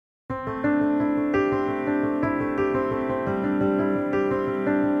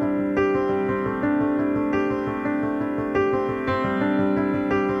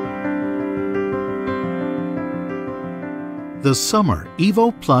The Sommer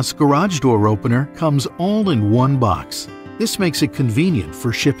Evo Plus garage door opener comes all in one box. This makes it convenient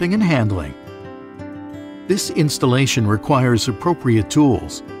for shipping and handling. This installation requires appropriate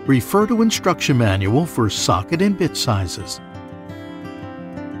tools. Refer to instruction manual for socket and bit sizes.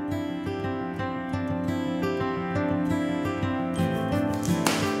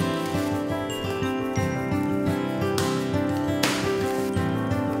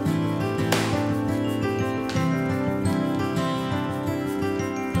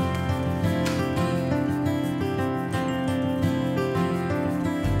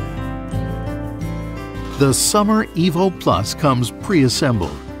 The Sommer Evo Plus comes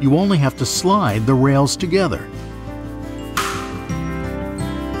pre-assembled. You only have to slide the rails together.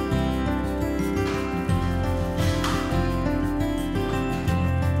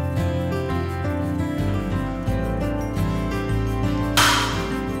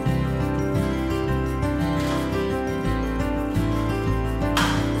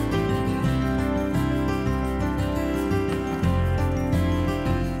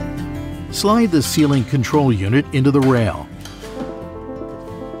 Slide the ceiling control unit into the rail.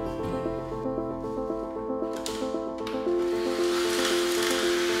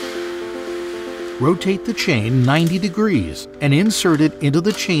 Rotate the chain 90 degrees and insert it into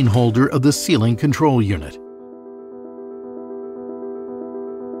the chain holder of the ceiling control unit.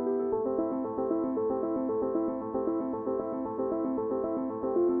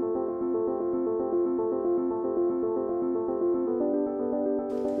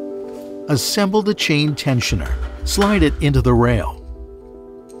 Assemble the chain tensioner. Slide it into the rail.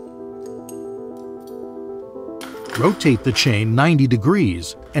 Rotate the chain 90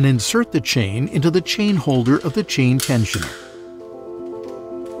 degrees and insert the chain into the chain holder of the chain tensioner.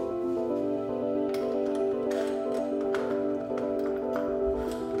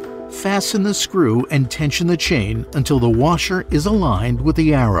 Fasten the screw and tension the chain until the washer is aligned with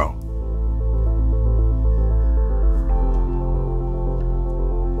the arrow.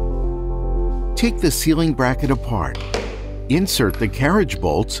 Take the ceiling bracket apart. Insert the carriage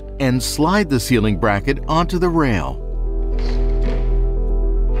bolts and slide the ceiling bracket onto the rail.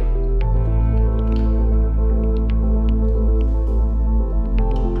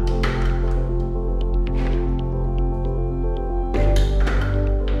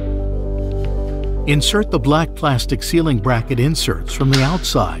 Insert the black plastic ceiling bracket inserts from the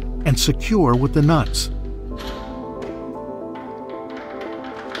outside and secure with the nuts.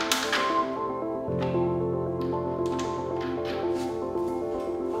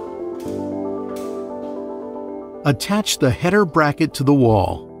 Attach the header bracket to the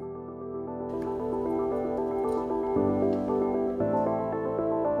wall.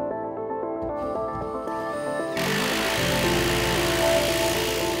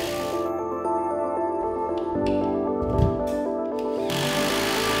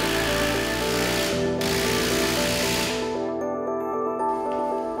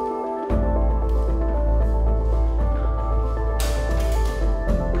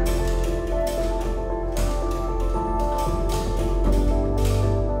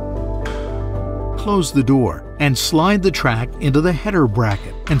 Close the door and slide the track into the header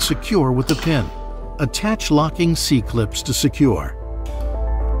bracket and secure with a pin. Attach locking C-clips to secure.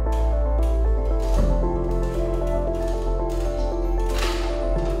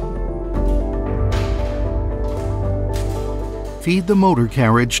 Feed the motor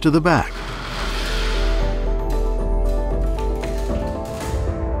carriage to the back.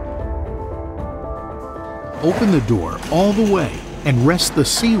 Open the door all the way and rest the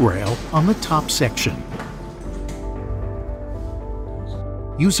C-rail on the top section.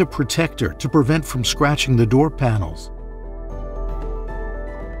 Use a protector to prevent from scratching the door panels.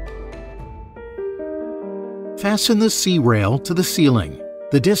 Fasten the C-rail to the ceiling.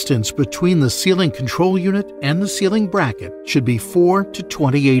 The distance between the ceiling control unit and the ceiling bracket should be 4 to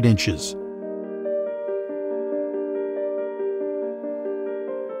 28 inches.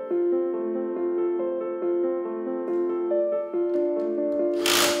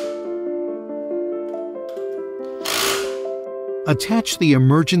 Attach the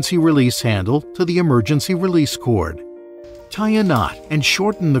emergency release handle to the emergency release cord. Tie a knot and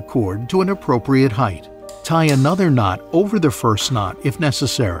shorten the cord to an appropriate height. Tie another knot over the first knot if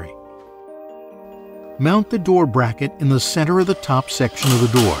necessary. Mount the door bracket in the center of the top section of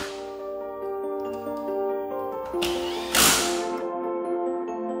the door.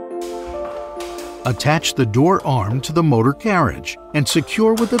 Attach the door arm to the motor carriage and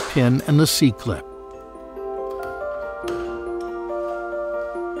secure with a pin and the C-clip.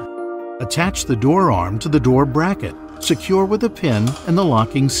 Attach the door arm to the door bracket, secure with a pin and the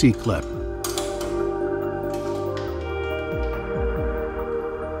locking C-clip.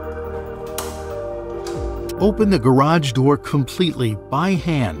 Open the garage door completely by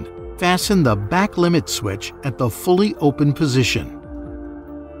hand. Fasten the back limit switch at the fully open position.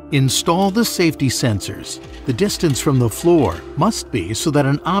 Install the safety sensors. The distance from the floor must be so that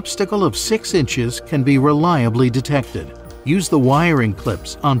an obstacle of 6 inches can be reliably detected. Use the wiring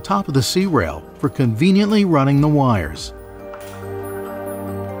clips on top of the C-rail for conveniently running the wires.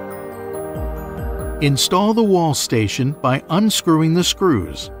 Install the wall station by unscrewing the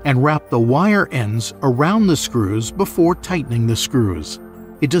screws and wrap the wire ends around the screws before tightening the screws.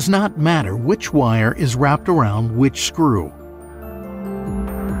 It does not matter which wire is wrapped around which screw.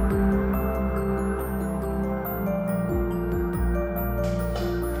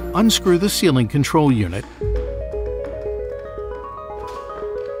 Unscrew the ceiling control unit.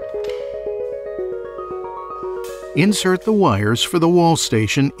 Insert the wires for the wall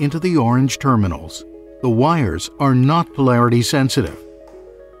station into the orange terminals. The wires are not polarity sensitive.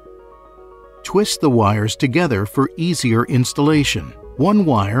 Twist the wires together for easier installation. 1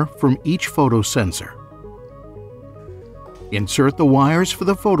 wire from each photosensor. Insert the wires for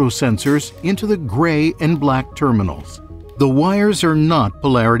the photosensors into the gray and black terminals. The wires are not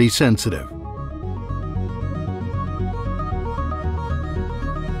polarity sensitive.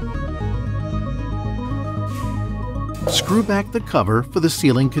 Screw back the cover for the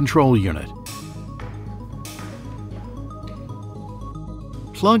ceiling control unit.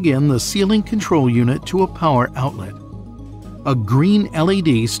 Plug in the ceiling control unit to a power outlet. A green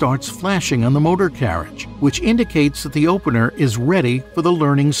LED starts flashing on the motor carriage, which indicates that the opener is ready for the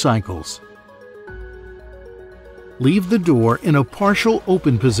learning cycles. Leave the door in a partial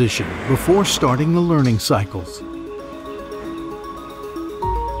open position before starting the learning cycles.